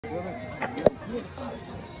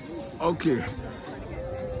Okay.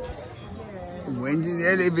 Went in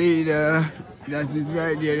the elevator. That is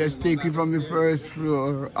right there. Just take you from the first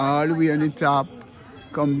floor all the way on the top.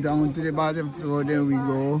 Come down to the bottom floor. Then we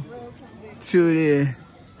go to the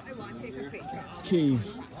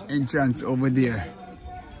cave entrance over there.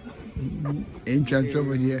 Entrance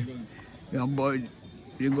over there. Yeah, boy,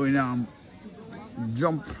 you're going to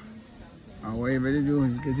jump. Or whatever they do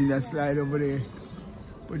is getting that slide over there.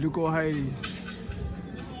 But look how high it is.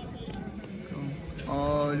 Come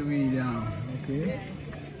all the way down. Okay.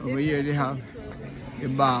 Over here they have the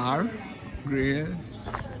bar, grill,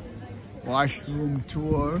 washroom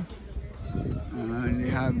tour, and they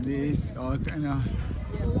have this, all kind of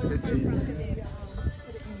the things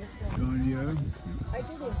down here.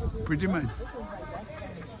 Pretty man.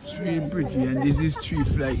 It's really pretty, and this is 3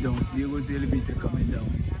 flight down. So here goes the elevator coming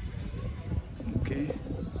down. Okay.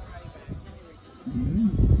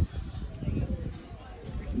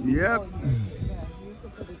 Yep.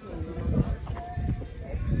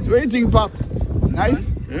 So what do you think, Pop?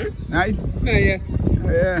 Nice? Huh? Nice? Yeah.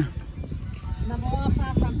 Yeah.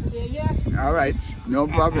 All right. No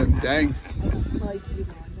problem. Thanks. 15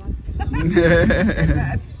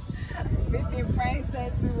 francs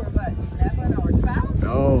since we were about 11 or 12.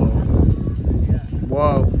 Oh.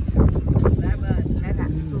 Wow. 11 at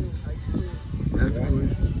school. That's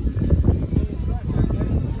good.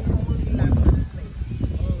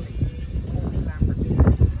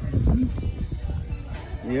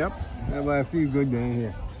 Yep. I feel good down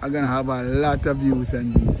here. I'm gonna have a lot of views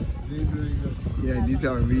on these. Yeah, these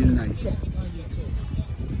are real nice.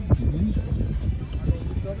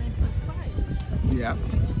 Yeah.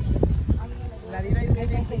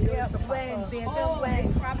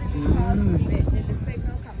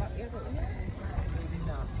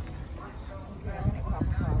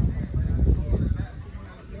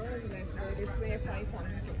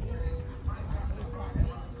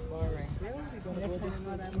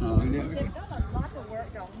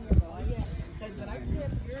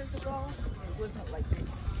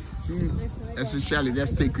 See, essentially,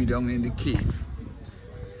 let's take you down in the cave.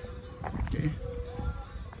 Okay.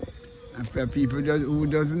 And for people who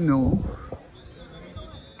doesn't know,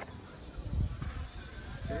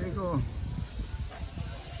 there you go.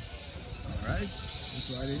 Alright, that's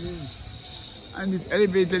what it is. And this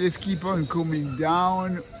elevator just keep on coming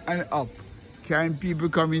down and up. Carrying people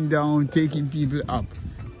coming down, taking people up.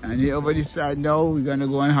 And here over this side now, we're gonna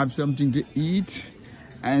go and have something to eat.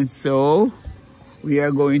 And so, we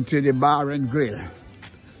are going to the bar and grill.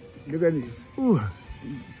 Look at this. Ooh.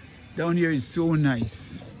 Down here is so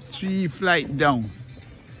nice. 3 flight down.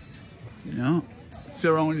 You know,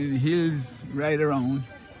 surrounding hills right around.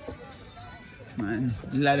 Man,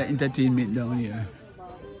 a lot of entertainment down here.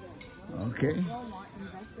 Okay.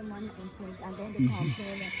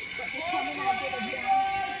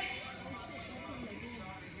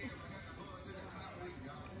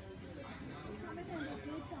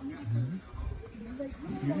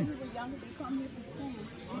 When we were younger, they come here for school.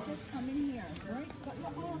 They just come in here, right? But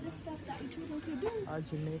look all this stuff that the children can do. Our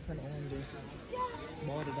Jamaican owned this. Yeah.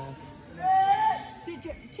 Bought it off.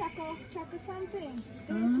 Check something.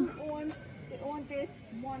 They own this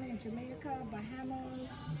one in Jamaica, Bahamas,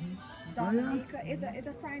 Dominica. It's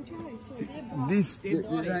a franchise. So they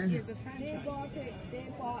bought They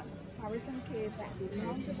bought Harrison Cave that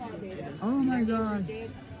belongs to Barbados. Oh my God.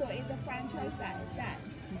 So it's a franchise that.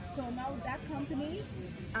 So now that company,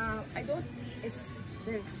 it's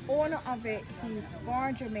the owner of it, he's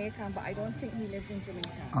born Jamaican, but I don't think he lives in Jamaica.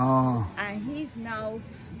 Oh. And he's now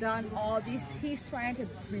done all this, he's trying to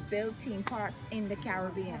rebuild theme parks in the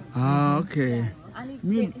Caribbean. Ah, okay.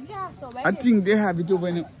 Yeah. And I think they have it over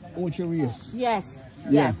in Ocho Rios. Yes.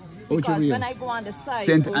 Yeah. Yes. Ocho Because Rios. when I go on the site,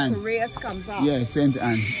 St. Ocho Anne. Rios comes up. Yeah, St.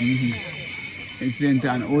 Anne. It's St.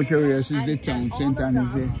 Anne. Ocho Rios is the town. St. Anne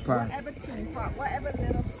is the park. Whatever theme park, whatever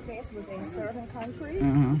little space was in certain countries,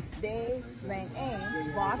 they went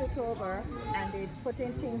in, bought it over, and they put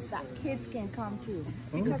in things that kids can come to.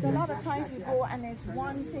 Because a lot of times you go and there's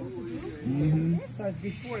one thing to do. Because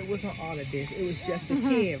before it wasn't all of this, it was just a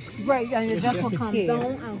cave. Right, and you just will come down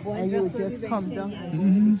and go And you would just come down and go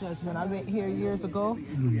in, because when I went here years ago,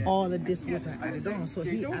 all of this wasn't added on. So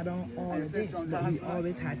he added on all of this, but we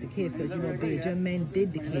always had the kids, because you know, Bajan men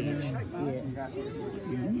did the cage.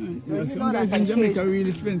 Well, some guys in Jamaica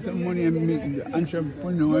really spend some money and make the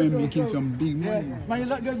entrepreneur and making some big money. Man, you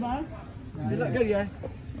look good, man. You look good, yeah.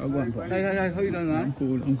 I want to. Hey, how you doing, man? I'm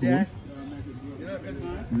cool. I'm cool. Yeah. You look good,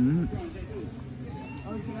 man.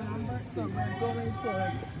 So we're going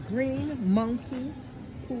to Green Monkey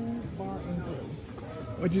Pool Bar and Grill.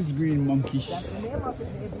 What is green monkey? That's the name of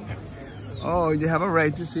it, baby. Oh, they have a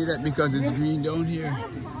right to say that because it's green down here.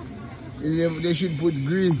 They should put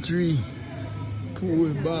green tree,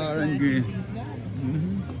 pool, bar, and green.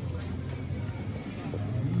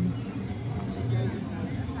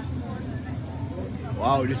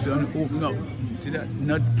 Wow, the sun opened up. See that?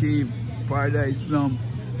 Nut cave, paradise plum.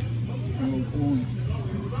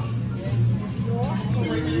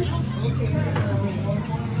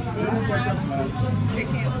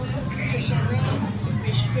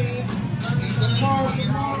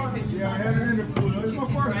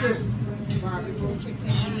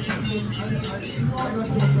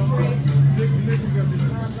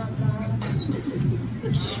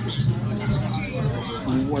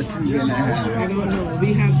 What we gonna have? I don't know.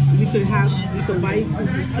 We could buy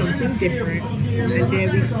something different, and then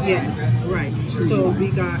yes, right. So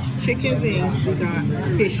we got chicken wings, we got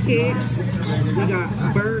fish cakes, we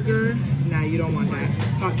got burger. Nah, you don't want that.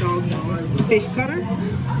 Hot dog, no. Fish cutter,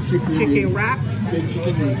 chicken wrap.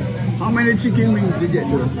 How many chicken wings you get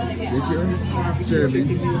though? This year? Serving.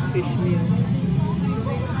 Chicken meal, fish meal.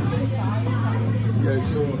 Yeah,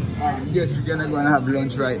 so yes, we're gonna go and have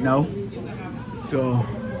lunch right now. So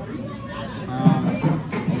I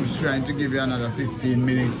was trying to give you another 15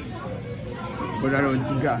 minutes, but I don't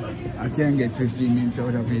think I can get 15 minutes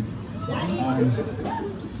out of it.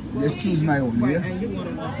 Just choose my own, yeah?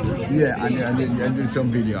 Yeah, and then do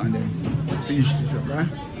some video and then finish this up, right?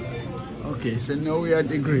 Okay, so now we're at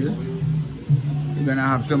the grill. We're gonna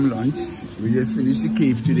have some lunch. We just finished the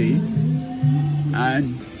cave today,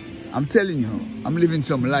 and I'm telling you, I'm living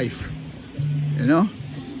some life, you know?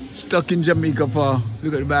 Stuck in Jamaica for,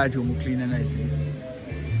 look at the bathroom, clean and nice.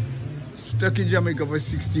 Stuck in Jamaica for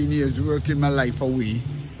 16 years, working my life away.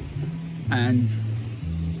 And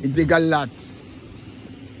it takes a lot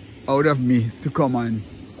out of me to come on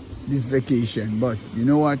this vacation. But you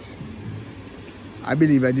know what? I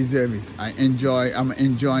believe I deserve it. I'm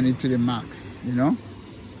enjoying it to the max, you know?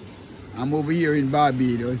 I'm over here in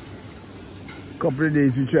Barbados. Couple of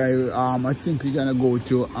days we try, I think we're gonna go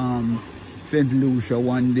to St. Lucia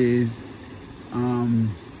one days,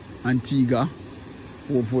 Antigua,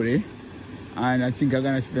 hopefully, and I think I'm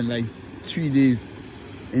gonna spend like 3 days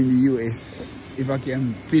in the US if I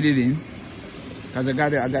can fit it in, because I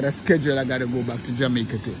got a schedule. I gotta go back to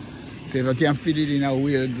Jamaica too. So if I can fit it in, I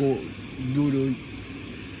will go do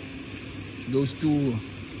those two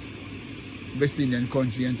West Indian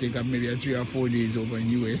countries and take up maybe 3 or 4 days over in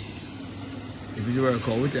US if it work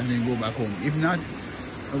out, and then go back home. If not,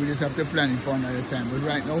 we just have to plan it for another time. But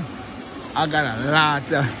right now, I got a lot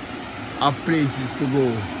of places to go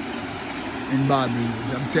in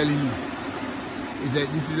Barbados. I'm telling you, this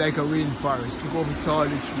is like a rainforest. Look how tall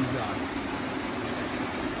the trees are.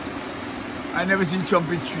 I never seen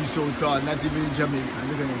trumpet trees so tall, not even in Jamaica.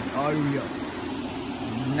 Look at it, all the way up.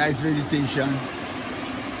 Nice vegetation,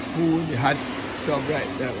 food, the hot tub right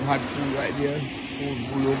there, hot food right there,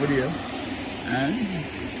 food over there, and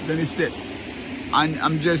then it's it. And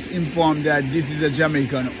I'm just informed that this is a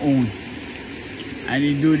Jamaican owned, and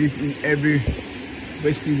they do this in every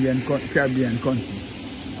West Indian Caribbean country.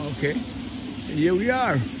 Okay, so here we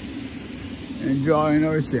are, enjoying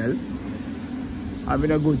ourselves,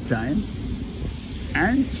 having a good time,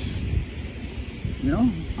 and you know,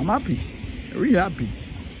 I'm happy, really happy.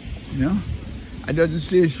 You know, I don't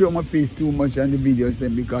show my face too much on the videos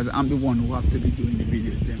then, because I'm the one who have to be doing the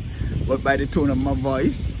videos then. But by the tone of my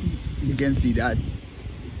voice, you can see that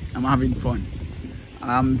I'm having fun.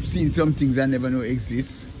 I'm seeing some things I never know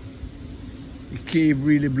exist. The cave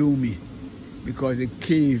really blew me, because a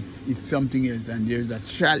cave is something else, and there's a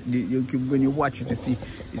trolley. When you watch it, you see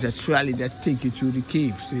it's a trolley that takes you through the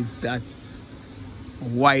cave. So it's that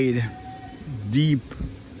wide, deep,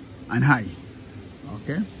 and high.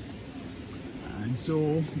 Okay, and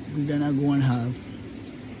so we're gonna go and have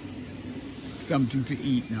something to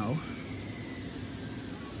eat now,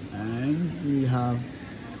 and we have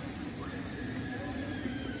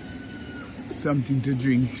something to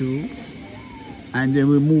drink too, and then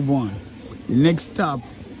we move on. The next stop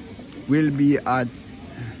will be at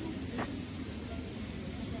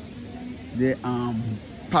the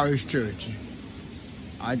parish church.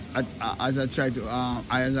 As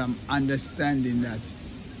I'm understanding that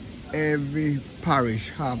every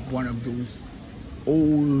parish have one of those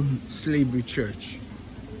old slavery church,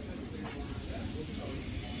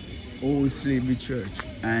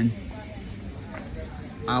 and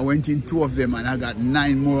I went in 2 of them, and I got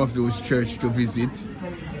 9 more of those churches to visit,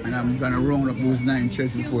 and I'm gonna round up those 9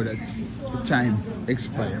 churches before that the time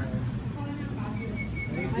expire.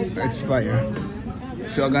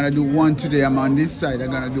 So I'm gonna do one today. I'm on this side.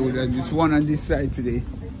 I'm gonna do this one on this side today,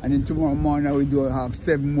 And then tomorrow morning we do have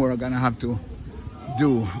 7 more I'm gonna have to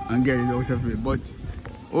do and get it out of it. But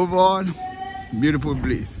overall, beautiful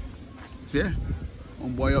place. See?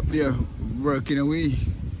 One boy up there working away.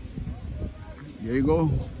 There you go.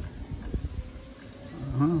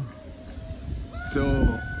 So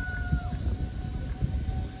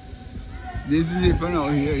this is it for now.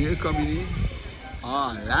 Here, you're coming in.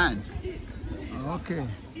 Ah, land. Okay.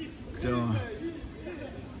 So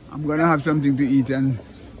I'm gonna have something to eat and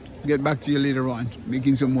get back to you later on,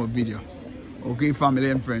 making some more video. Okay, family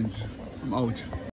and friends, I'm out.